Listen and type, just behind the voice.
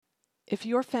If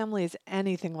your family is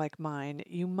anything like mine,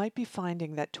 you might be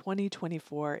finding that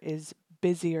 2024 is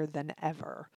busier than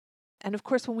ever. And of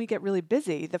course, when we get really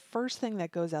busy, the first thing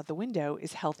that goes out the window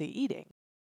is healthy eating.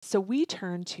 So we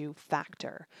turn to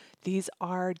Factor. These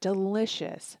are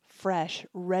delicious, fresh,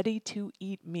 ready to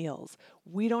eat meals.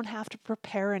 We don't have to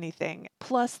prepare anything.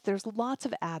 Plus, there's lots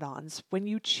of add ons. When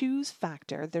you choose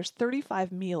Factor, there's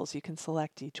 35 meals you can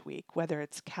select each week, whether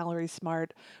it's Calorie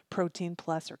Smart, Protein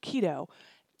Plus, or Keto.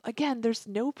 Again, there's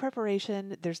no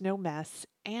preparation, there's no mess,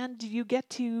 and you get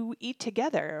to eat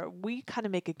together. We kind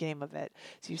of make a game of it.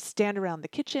 So you stand around the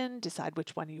kitchen, decide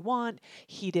which one you want,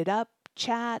 heat it up,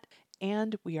 chat,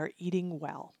 and we are eating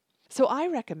well. So I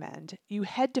recommend you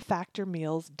head to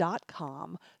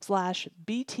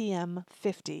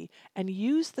factormeals.com/BTM50 and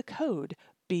use the code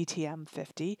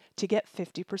BTM50 to get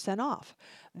 50% off.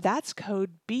 That's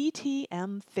code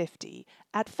BTM50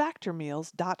 at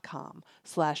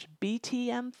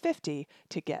factormeals.com/BTM50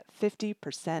 to get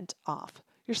 50% off.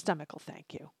 Your stomach will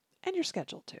thank you, and your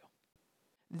schedule too.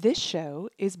 This show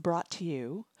is brought to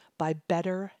you by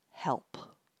BetterHelp.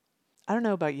 I don't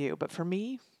know about you, but for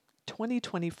me,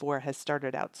 2024 has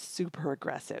started out super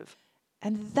aggressive.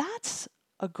 And that's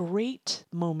a great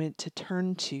moment to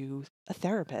turn to a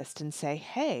therapist and say,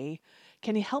 hey,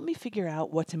 can you help me figure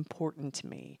out what's important to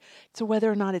me? So,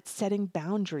 whether or not it's setting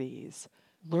boundaries,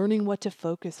 learning what to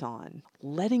focus on,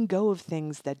 letting go of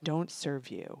things that don't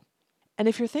serve you. And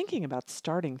if you're thinking about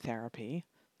starting therapy,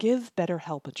 give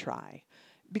BetterHelp a try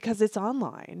because it's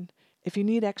online. If you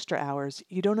need extra hours,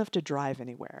 you don't have to drive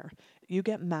anywhere. You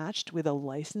get matched with a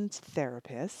licensed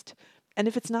therapist, and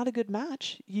if it's not a good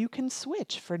match, you can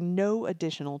switch for no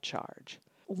additional charge.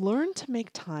 Learn to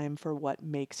make time for what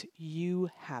makes you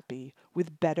happy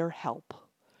with BetterHelp.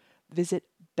 Visit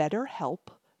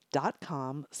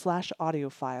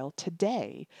betterhelp.com/audiophile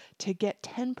today to get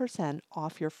 10%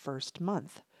 off your first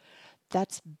month.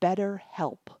 That's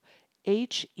BetterHelp,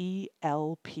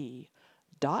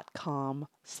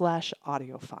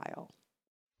 HELP.com/audiophile.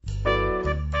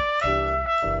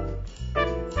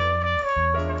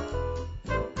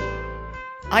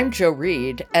 I'm Joe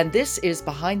Reed, and this is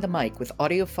Behind the Mic with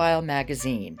Audiophile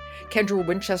Magazine. Kendra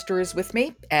Winchester is with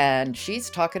me, and she's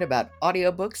talking about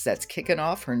audiobooks that's kicking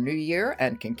off her new year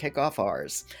and can kick off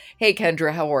ours. Hey,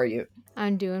 Kendra, how are you?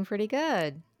 I'm doing pretty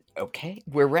good. Okay,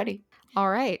 we're ready. All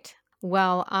right.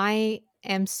 Well, I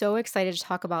am so excited to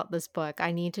talk about this book.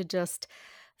 I need to just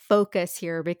focus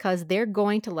here because They're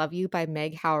Going to Love You by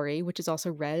Meg Howrey, which is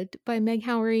also read by Meg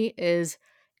Howrey, is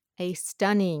a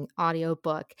stunning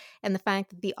audiobook. And the fact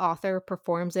that the author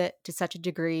performs it to such a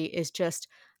degree is just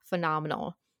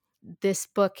phenomenal. This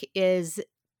book is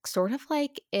sort of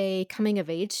like a coming of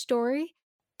age story,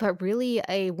 but really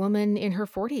a woman in her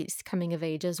 40s coming of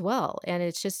age as well. And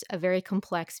it's just a very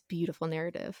complex, beautiful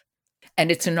narrative. And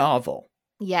it's a novel.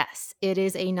 Yes, it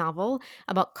is a novel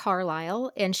about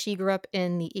Carlisle, and she grew up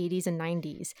in the 80s and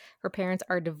 90s. Her parents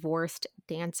are divorced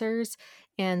dancers,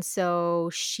 and so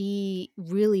she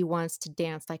really wants to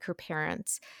dance like her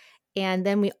parents. And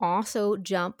then we also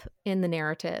jump in the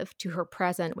narrative to her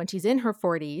present when she's in her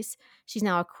 40s. She's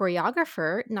now a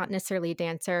choreographer, not necessarily a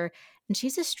dancer, and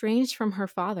she's estranged from her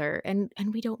father, and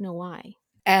we don't know why.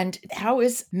 And how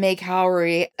is Meg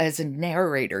Howrey as a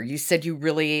narrator? You said you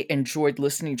really enjoyed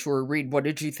listening to her read. What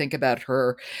did you think about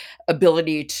her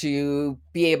ability to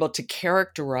be able to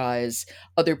characterize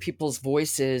other people's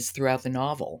voices throughout the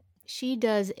novel? She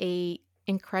does a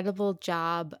incredible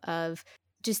job of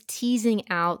just teasing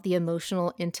out the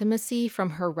emotional intimacy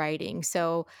from her writing.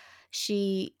 So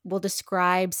she will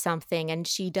describe something and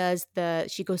she goes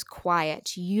quiet.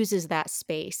 She uses that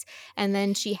space. And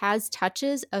then she has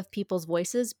touches of people's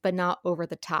voices, but not over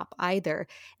the top either.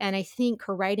 And I think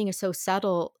her writing is so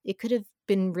subtle, it could have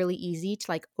been really easy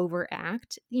to like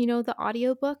overact, the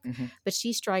audiobook, but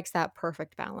she strikes that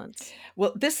perfect balance.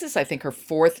 Well, this is, I think, her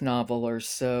fourth novel or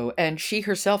so, and she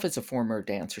herself is a former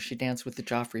dancer. She danced with the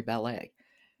Joffrey Ballet.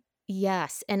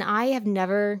 Yes, and I've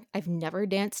never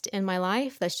danced in my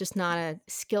life. That's just not a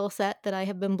skill set that I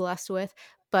have been blessed with,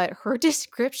 but her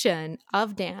description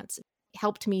of dance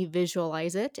helped me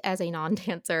visualize it as a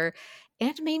non-dancer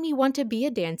and made me want to be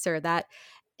a dancer. That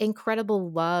incredible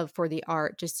love for the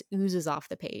art just oozes off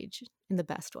the page in the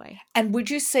best way. And would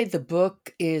you say the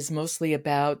book is mostly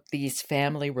about these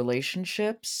family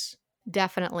relationships?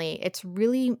 Definitely. It's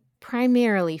really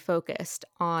primarily focused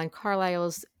on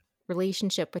Carlisle's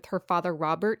relationship with her father,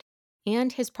 Robert,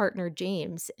 and his partner,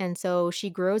 James. And so she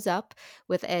grows up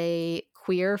with a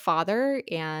queer father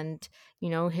and,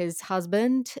 his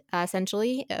husband,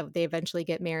 essentially. They eventually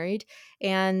get married.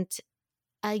 And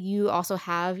you also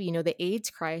have, the AIDS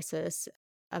crisis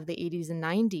of the 80s and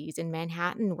 90s in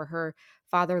Manhattan, where her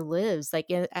father lives, like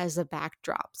as a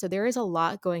backdrop. So there is a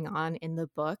lot going on in the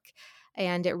book,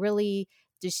 and it really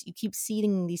just, you keep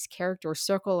seeing these characters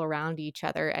circle around each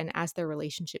other and as their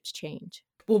relationships change.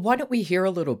 Well, why don't we hear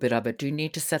a little bit of it? Do you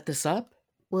need to set this up?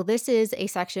 Well, this is a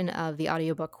section of the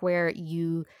audiobook where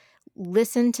you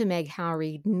listen to Meg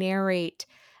Howrey narrate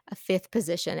a fifth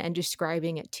position and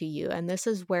describing it to you. And this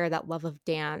is where that love of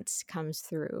dance comes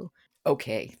through.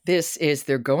 Okay, this is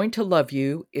They're Going to Love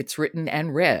You. It's written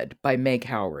and read by Meg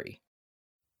Howrey.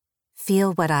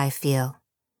 Feel what I feel.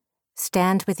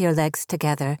 Stand with your legs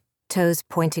together, toes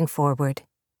pointing forward.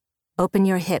 Open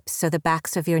your hips so the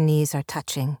backs of your knees are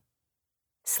touching.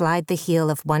 Slide the heel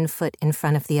of one foot in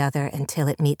front of the other until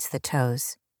it meets the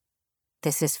toes.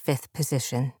 This is fifth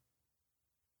position.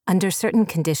 Under certain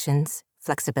conditions,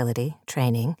 flexibility,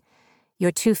 training,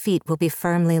 your 2 feet will be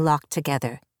firmly locked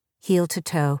together, heel to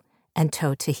toe and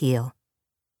toe to heel.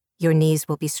 Your knees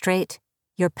will be straight,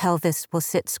 your pelvis will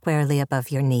sit squarely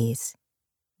above your knees.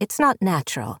 It's not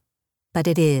natural, but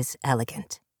it is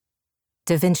elegant.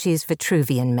 Da Vinci's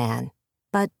Vitruvian Man,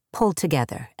 but pulled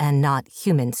together and not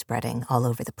human spreading all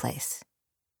over the place.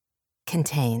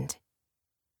 Contained.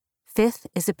 Fifth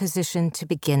is a position to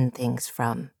begin things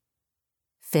from.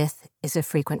 Fifth is a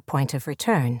frequent point of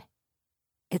return.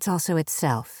 It's also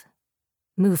itself.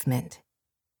 Movement.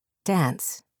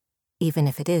 Dance, even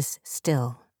if it is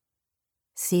still.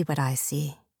 See what I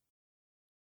see.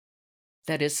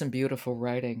 That is some beautiful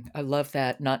writing. I love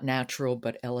that. Not natural,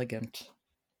 but elegant.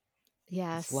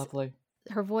 Yes. It's lovely.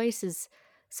 Her voice is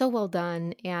so well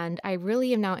done. And I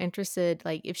really am now interested,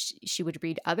 like, if she would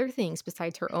read other things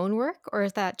besides her own work, or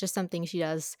is that just something she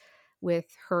does with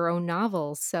her own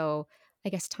novels? So I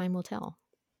guess time will tell.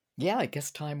 Yeah, I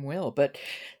guess time will. But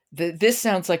this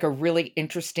sounds like a really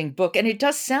interesting book. And it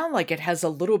does sound like it has a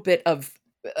little bit of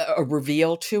a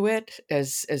reveal to it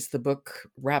as the book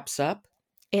wraps up.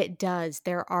 It does.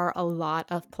 There are a lot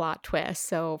of plot twists.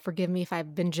 So forgive me if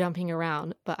I've been jumping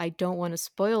around, but I don't want to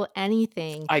spoil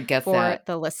anything I get for that.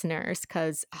 the listeners,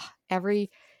 because every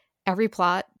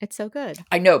plot, it's so good.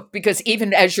 I know, because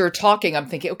even as you're talking, I'm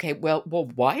thinking, okay, well,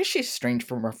 why is she estranged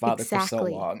from her father for so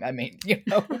Exactly. long? I mean,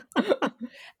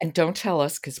 and don't tell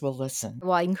us because we'll listen.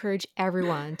 Well, I encourage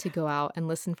everyone to go out and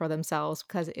listen for themselves,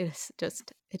 because it's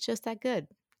just that good.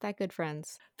 That good,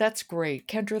 friends. That's great.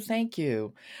 Kendra, thank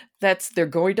you. That's They're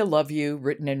Going to Love You,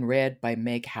 written and read by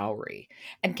Meg Howrey.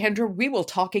 And Kendra, we will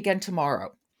talk again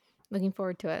tomorrow. Looking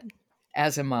forward to it.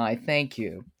 As am I. Thank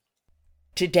you.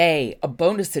 Today, a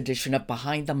bonus edition of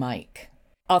Behind the Mic.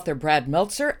 Author Brad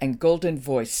Meltzer and Golden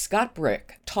Voice Scott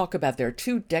Brick talk about their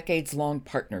 2 decades-long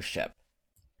partnership.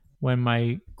 When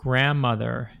my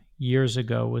grandmother years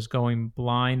ago was going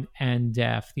blind and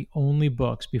deaf, the only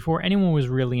books, before anyone was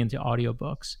really into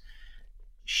audiobooks,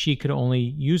 she could only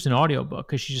use an audiobook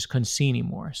because she just couldn't see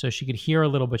anymore. So she could hear a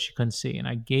little, but she couldn't see. And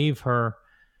I gave her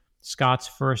Scott's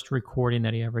first recording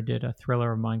that he ever did, a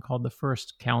thriller of mine called The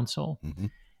First Council. Mm-hmm.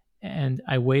 And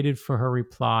I waited for her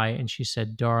reply, and she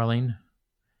said, "Darling,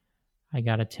 I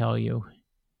got to tell you,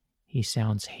 he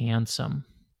sounds handsome."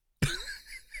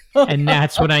 And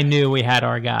that's when I knew we had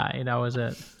our guy. That was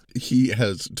it. He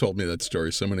has told me that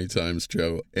story so many times,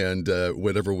 Joe. And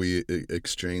whenever we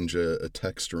exchange a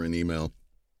text or an email,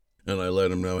 and I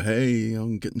let him know, hey,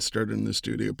 I'm getting started in the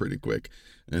studio pretty quick.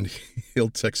 And he'll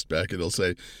text back and he'll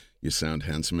say, "You sound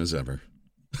handsome as ever."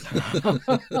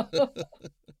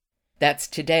 That's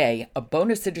today, a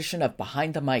bonus edition of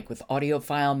Behind the Mic with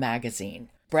AudioFile Magazine.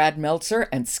 Brad Meltzer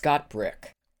and Scott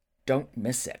Brick. Don't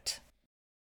miss it.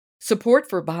 Support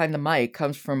for Behind the Mic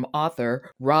comes from author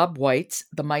Rob White's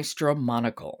The Maestro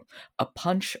Monocle, a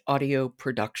Punch audio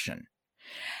production.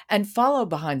 And follow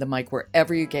Behind the Mic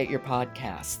wherever you get your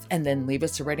podcasts. And then leave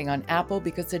us a rating on Apple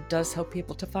because it does help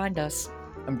people to find us.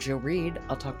 I'm Jill Reed.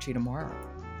 I'll talk to you tomorrow.